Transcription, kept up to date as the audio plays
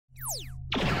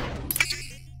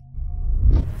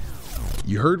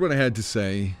You heard what I had to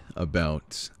say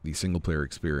about the single-player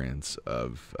experience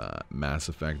of Mass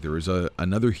Effect. There was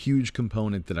another huge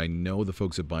component that I know the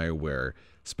folks at BioWare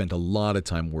spent a lot of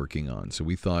time working on. So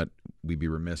we thought we'd be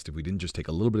remiss if we didn't just take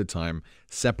a little bit of time,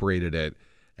 separated it,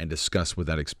 and discuss what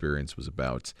that experience was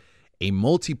about. A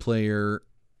multiplayer,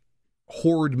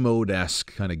 horde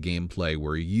mode-esque kind of gameplay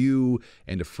where you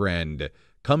and a friend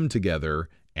come together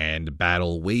and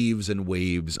battle waves and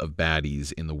waves of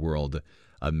baddies in the world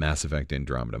of Mass Effect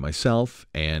Andromeda. Myself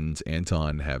and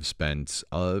Anton have spent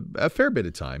a fair bit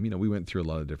of time. We went through a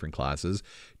lot of different classes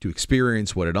to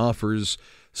experience what it offers,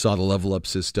 saw the level up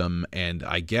system, and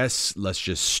I guess let's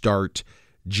just start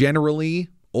generally,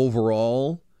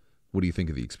 overall, what do you think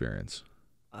of the experience?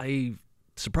 I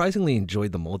surprisingly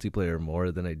enjoyed the multiplayer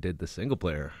more than I did the single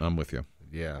player. I'm with you.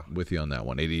 Yeah. With you on that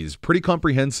one. It is pretty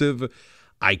comprehensive.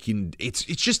 It's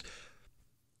just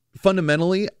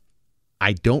fundamentally,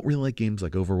 I don't really like games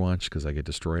like Overwatch because I get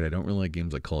destroyed. I don't really like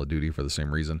games like Call of Duty for the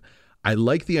same reason. I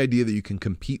like the idea that you can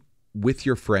compete with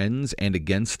your friends and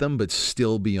against them, but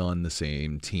still be on the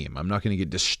same team. I'm not going to get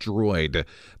destroyed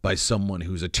by someone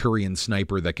who's a Turian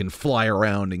sniper that can fly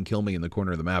around and kill me in the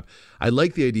corner of the map. I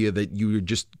like the idea that you're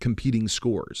just competing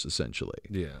scores, essentially.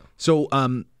 Yeah. So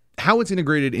how it's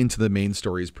integrated into the main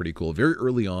story is pretty cool. Very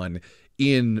early on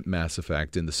in Mass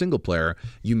Effect, in the single player,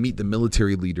 you meet the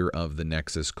military leader of the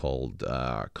Nexus called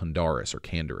Candaris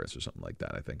or something like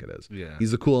that, I think it is. Yeah.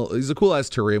 He's a cool ass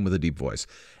Turian with a deep voice.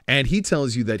 And he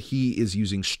tells you that he is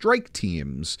using strike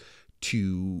teams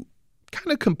to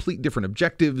kind of complete different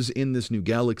objectives in this new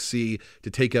galaxy, to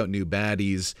take out new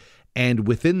baddies. And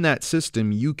within that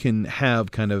system, you can have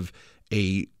kind of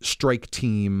a strike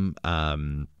team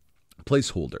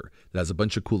placeholder that has a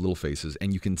bunch of cool little faces,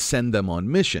 and you can send them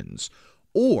on missions.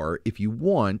 Or if you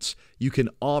want, you can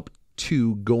opt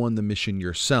to go on the mission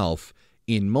yourself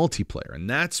in multiplayer. And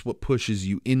that's what pushes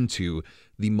you into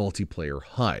the multiplayer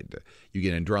HUD. You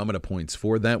get Andromeda points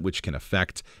for that, which can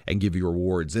affect and give you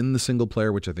rewards in the single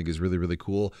player, which I think is really, really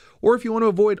cool. Or if you want to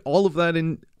avoid all of that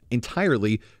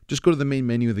entirely, just go to the main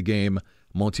menu of the game.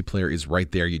 Multiplayer is right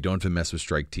there. You don't have to mess with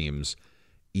strike teams.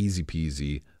 Easy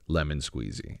peasy. Lemon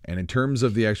squeezy. And in terms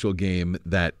of the actual game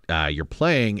that you're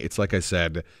playing, it's like I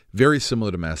said, very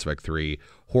similar to Mass Effect 3,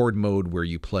 Horde mode where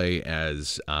you play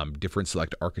as different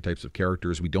select archetypes of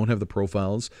characters. We don't have the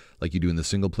profiles like you do in the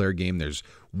single player game. There's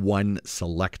one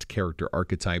select character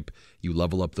archetype. You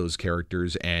level up those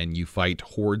characters and you fight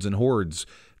hordes and hordes.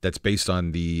 That's based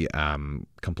on the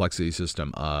complexity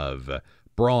system of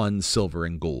bronze, silver,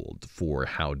 and gold for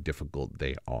how difficult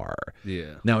they are.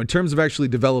 Yeah. Now, in terms of actually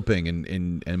developing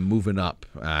and moving up,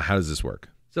 how does this work?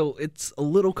 So it's a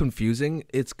little confusing.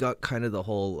 It's got kind of the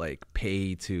whole like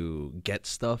pay to get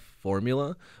stuff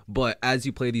formula, but as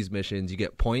you play these missions, you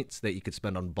get points that you could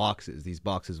spend on boxes. These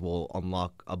boxes will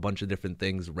unlock a bunch of different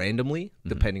things randomly,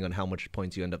 depending on how much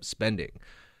points you end up spending.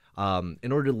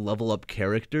 In order to level up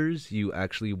characters, you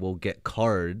actually will get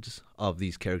cards of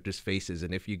these characters' faces,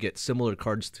 and if you get similar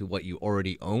cards to what you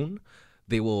already own,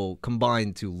 they will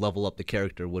combine to level up the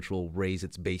character, which will raise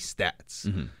its base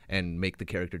stats and make the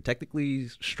character technically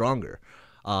stronger.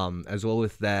 As well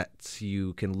with that,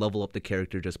 you can level up the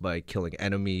character just by killing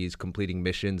enemies, completing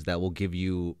missions that will give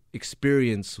you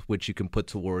experience, which you can put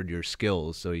toward your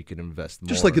skills, so you can invest more.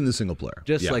 Just like in the single player.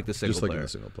 Like the single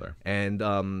player.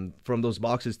 And from those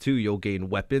boxes too, you'll gain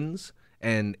weapons.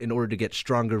 And in order to get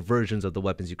stronger versions of the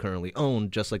weapons you currently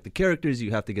own, just like the characters, you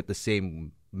have to get the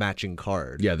same matching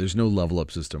card. Yeah, there's no level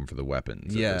up system for the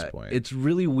weapons at this point. It's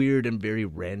really weird and very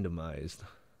randomized.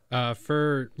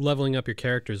 For leveling up your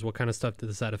characters, what kind of stuff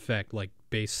does that affect? Like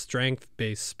base strength,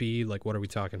 base speed? Like what are we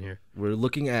talking here? We're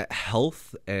looking at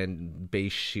health and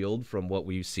base shield from what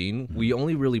we've seen. We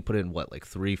only really put in,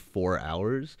 3-4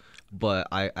 hours? But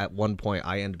at one point,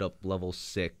 I ended up level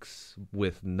 6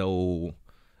 with no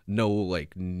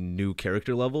new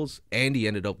character levels. Andy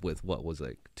ended up with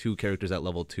 2 characters at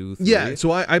level 2, 3. Yeah,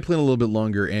 so I played a little bit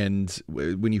longer, and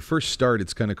when you first start,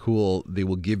 it's kind of cool. They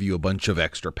will give you a bunch of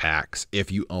extra packs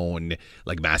if you own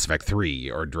like Mass Effect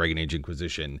 3 or Dragon Age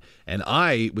Inquisition. And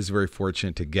I was very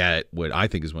fortunate to get what I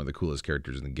think is one of the coolest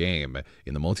characters in the game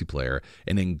in the multiplayer,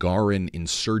 an Angaran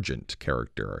insurgent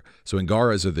character. So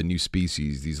Angaras are the new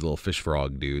species, these little fish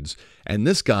frog dudes. And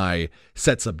this guy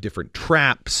sets up different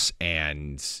traps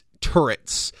and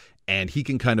turrets, and he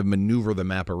can kind of maneuver the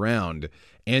map around.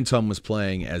 Anton was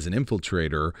playing as an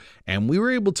infiltrator, and we were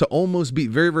able to almost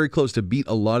beat, very, very close to beat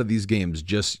a lot of these games,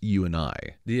 just you and I.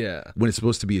 Yeah. When it's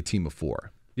supposed to be a team of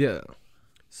 4. Yeah.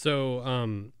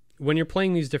 So when you're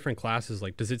playing these different classes,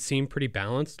 does it seem pretty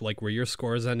balanced? Like, were your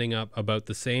scores ending up about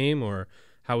the same, or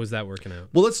How was that working out?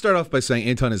 Well, let's start off by saying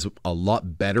Anton is a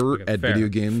lot better Okay, at fair, video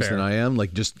games fair. than I am.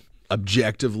 Like, just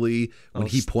objectively, when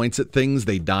he points at things,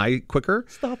 they die quicker.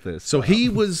 Stop this. So he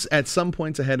was at some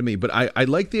points ahead of me, but I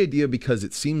like the idea because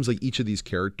it seems like each of these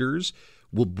characters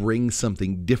will bring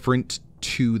something different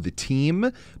to the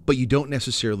team, but you don't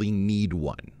necessarily need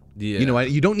one. Yeah. You know,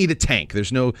 you don't need a tank.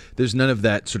 There's none of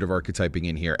that sort of archetyping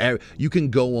in here. You can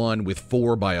go on with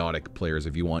 4 biotic players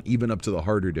if you want, even up to the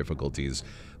harder difficulties.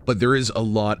 But there is a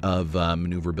lot of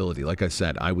maneuverability. Like I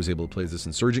said, I was able to play as this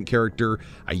insurgent character.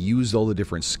 I used all the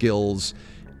different skills,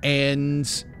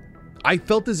 and I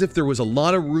felt as if there was a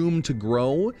lot of room to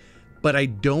grow, but I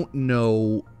don't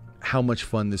know how much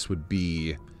fun this would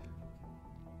be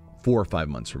 4 or 5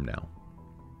 months from now.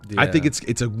 I think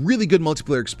it's a really good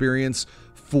multiplayer experience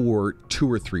for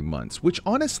 2 or 3 months, which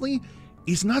honestly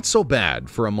is not so bad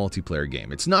for a multiplayer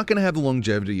game. It's not going to have the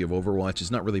longevity of Overwatch. It's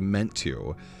not really meant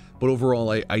to. But overall,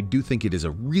 I do think it is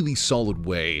a really solid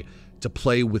way to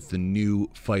play with the new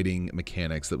fighting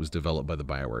mechanics that was developed by the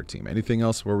BioWare team. Anything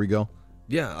else where we go?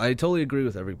 Yeah, I totally agree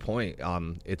with every point.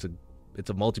 It's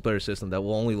a multiplayer system that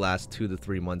will only last 2 to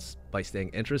 3 months by staying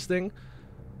interesting,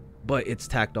 but it's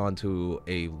tacked on to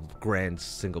a grand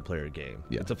single-player game.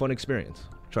 Yeah. It's a fun experience.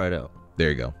 Try it out.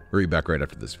 There you go. We'll be back right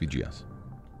after this VGS.